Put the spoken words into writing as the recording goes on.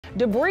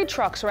Debris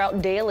trucks are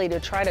out daily to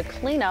try to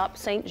clean up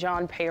St.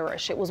 John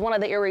Parish. It was one of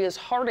the areas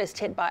hardest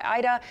hit by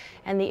Ida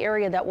and the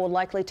area that will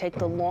likely take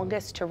the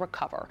longest to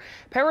recover.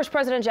 Parish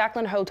President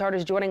Jaclyn Hotard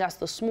is joining us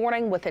this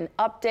morning with an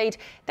update.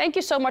 Thank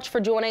you so much for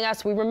joining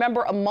us. We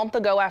remember a month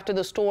ago after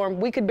the storm,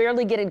 we could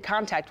barely get in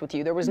contact with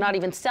you. There was not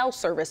even cell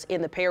service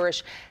in the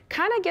parish.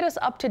 Kind of get us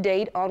up to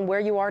date on where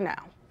you are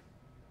now.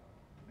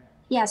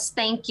 Yes,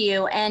 thank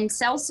you. And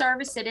cell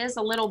service, it is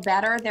a little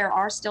better. There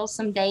are still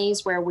some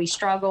days where we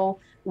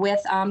struggle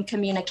with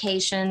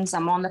communications.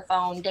 I'm on the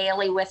phone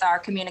daily with our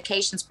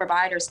communications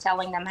providers,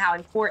 telling them how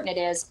important it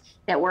is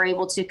that we're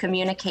able to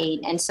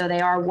communicate. And so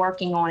they are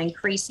working on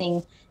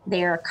increasing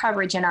their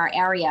coverage in our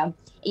area.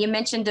 You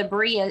mentioned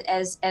debris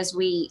as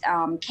we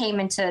came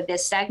into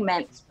this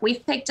segment.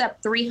 We've picked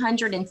up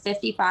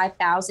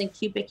 355,000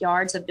 cubic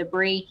yards of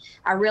debris.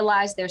 I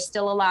realize there's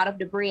still a lot of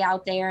debris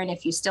out there, and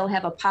if you still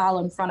have a pile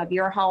in front of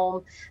your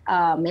home,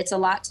 it's a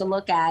lot to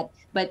look at,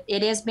 but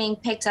it is being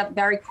picked up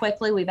very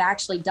quickly. We've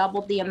actually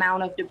doubled the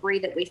amount of debris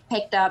that we've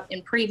picked up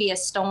in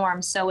previous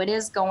storms, so it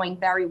is going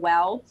very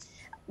well.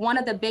 One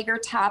of the bigger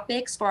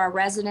topics for our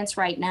residents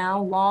right now,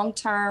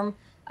 long-term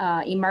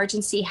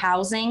emergency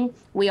housing.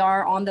 We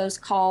are on those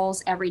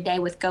calls every day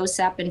with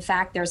GOSEP. In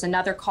fact, there's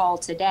another call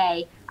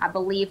today. I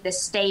believe the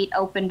state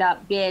opened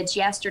up bids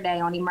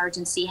yesterday on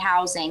emergency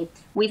housing.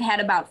 We've had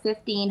about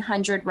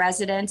 1,500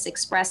 residents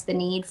express the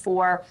need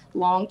for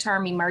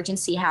long-term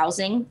emergency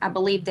housing. I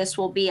believe this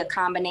will be a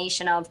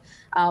combination of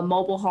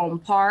mobile home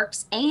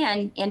parks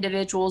and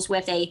individuals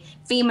with a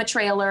FEMA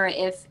trailer,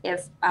 if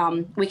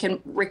we can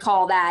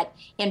recall that,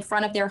 in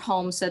front of their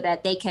home so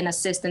that they can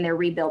assist in their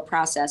rebuild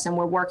process. And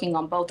we're working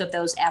on both of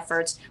those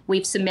efforts.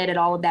 We've submitted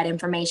all of that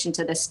information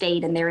to the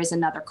state, and there is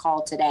another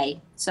call today.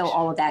 So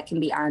all of that can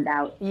be ironed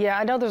out. Yeah,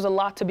 I know there's a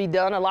lot to be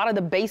done. A lot of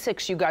the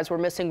basics you guys were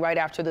missing right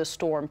after this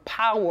storm: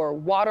 power,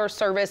 water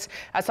service.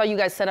 I saw you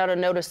guys sent out a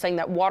notice saying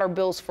that water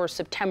bills for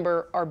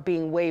September are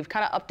being waived.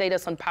 Kind of update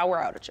us on power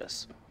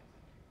outages.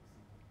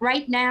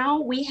 Right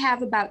now, we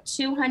have about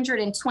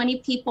 220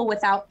 people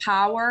without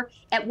power.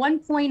 At one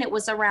point, it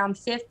was around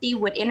 50.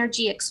 What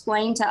Energy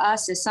explained to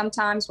us is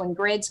sometimes when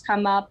grids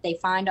come up, they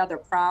find other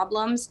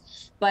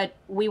problems. But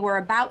we were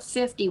about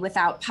 50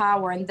 without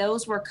power, and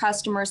those were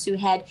customers who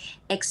had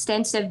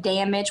extensive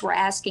damage. We're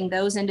asking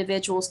those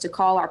individuals to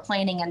call our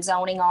planning and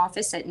zoning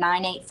office at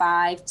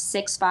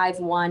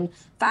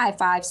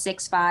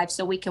 985-651-5565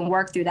 so we can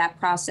work through that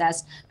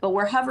process. But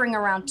we're hovering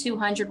around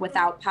 200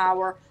 without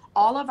power.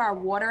 All of our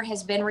water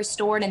has been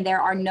restored, and there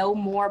are no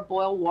more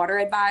boil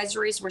water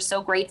advisories. We're so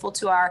grateful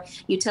to our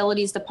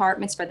utilities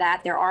departments for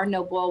that. There are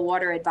no boil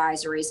water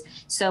advisories.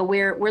 So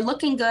we're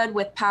looking good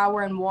with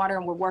power and water,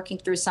 and we're working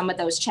through some of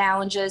those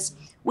challenges.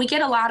 We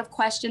get a lot of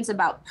questions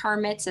about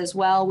permits as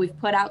well. We've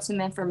put out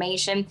some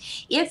information.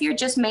 If you're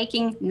just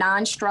making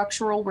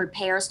non-structural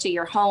repairs to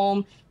your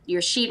home, your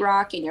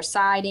sheetrock and your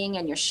siding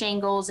and your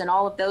shingles and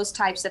all of those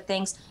types of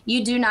things,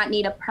 you do not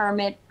need a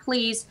permit.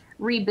 Please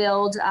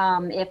rebuild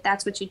if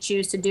that's what you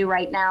choose to do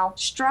right now.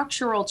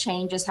 Structural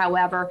changes,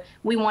 however,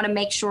 we want to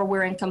make sure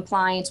we're in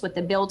compliance with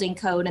the building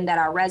code and that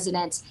our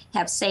residents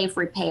have safe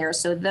repairs.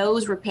 So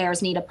those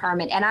repairs need a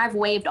permit, and I've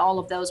waived all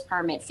of those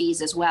permit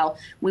fees as well.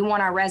 We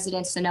want our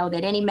residents to know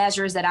that any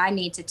measures that I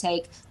need to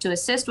take to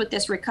assist with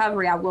this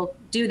recovery, I will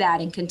do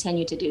that and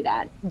continue to do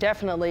that.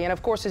 Definitely. And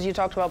of course, as you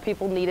talked about,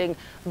 people needing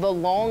the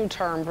long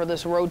term for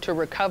this road to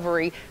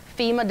recovery,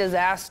 FEMA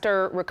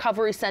disaster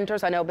recovery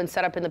centers, I know, have been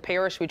set up in the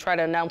parish. We try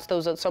to announce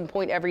those at some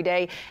point every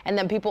day. And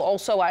then people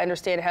also, I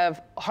understand,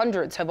 have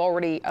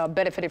already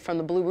benefited from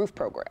the Blue Roof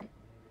program.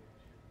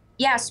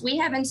 Yes, we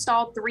have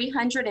installed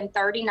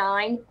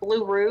 339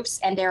 blue roofs,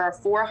 and there are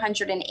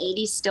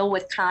 480 still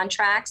with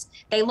contracts.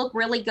 They look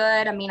really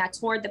good. I mean, I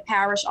toured the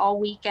parish all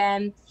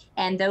weekend,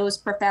 and those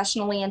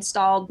professionally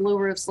installed blue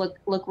roofs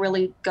look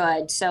really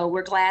good. So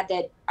we're glad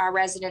that our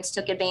residents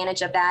took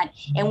advantage of that.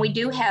 And we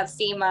do have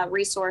FEMA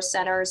resource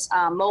centers,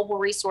 mobile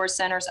resource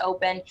centers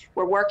open.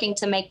 We're working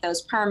to make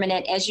those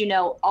permanent. As you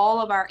know,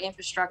 all of our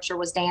infrastructure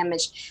was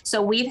damaged.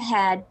 So we've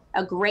had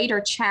a greater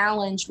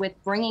challenge with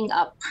bringing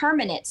up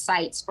permanent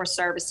sites for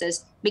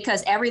services,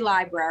 because every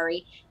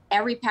library,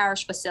 every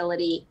parish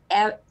facility,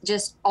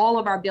 just all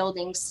of our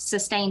buildings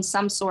sustain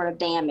some sort of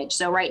damage.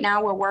 So right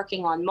now we're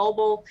working on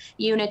mobile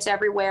units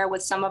everywhere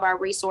with some of our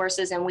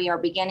resources, and we are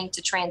beginning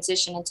to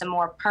transition into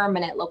more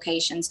permanent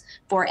locations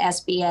for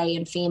SBA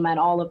and FEMA and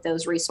all of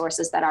those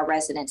resources that our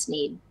residents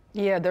need.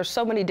 Yeah, there's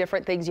so many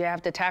different things you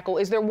have to tackle.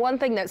 Is there one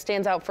thing that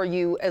stands out for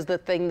you as the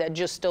thing that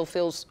just still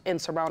feels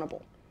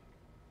insurmountable?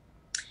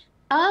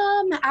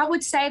 I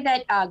would say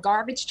that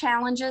garbage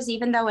challenges,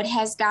 even though it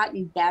has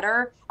gotten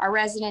better, our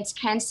residents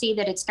can see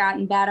that it's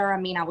gotten better. I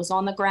mean, I was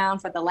on the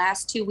ground for the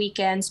last 2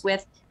 weekends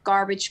with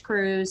garbage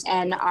crews,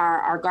 and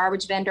our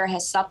garbage vendor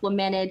has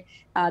supplemented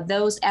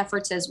those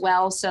efforts as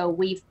well. So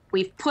we've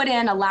put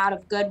in a lot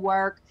of good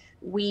work.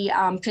 We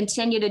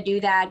continue to do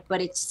that,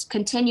 but it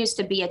continues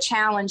to be a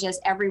challenge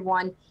as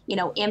everyone,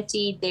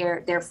 emptied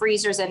their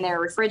freezers and their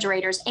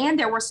refrigerators. And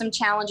there were some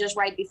challenges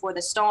right before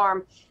the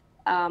storm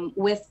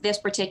with this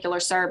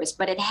particular service,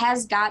 but it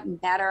has gotten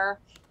better.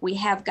 We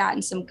have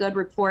gotten some good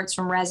reports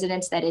from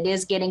residents that it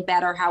is getting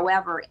better.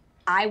 However,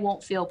 I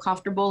won't feel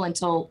comfortable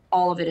until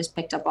all of it is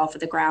picked up off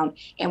of the ground,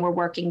 and we're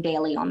working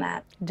daily on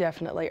that.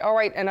 Definitely. All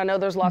right, and I know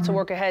there's lots of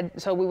work ahead,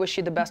 so we wish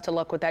you the best of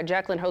luck with that.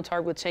 Jaclyn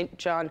Hotard with St.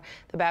 John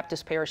the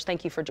Baptist Parish,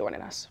 thank you for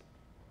joining us.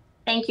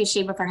 Thank you,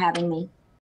 Sheba, for having me.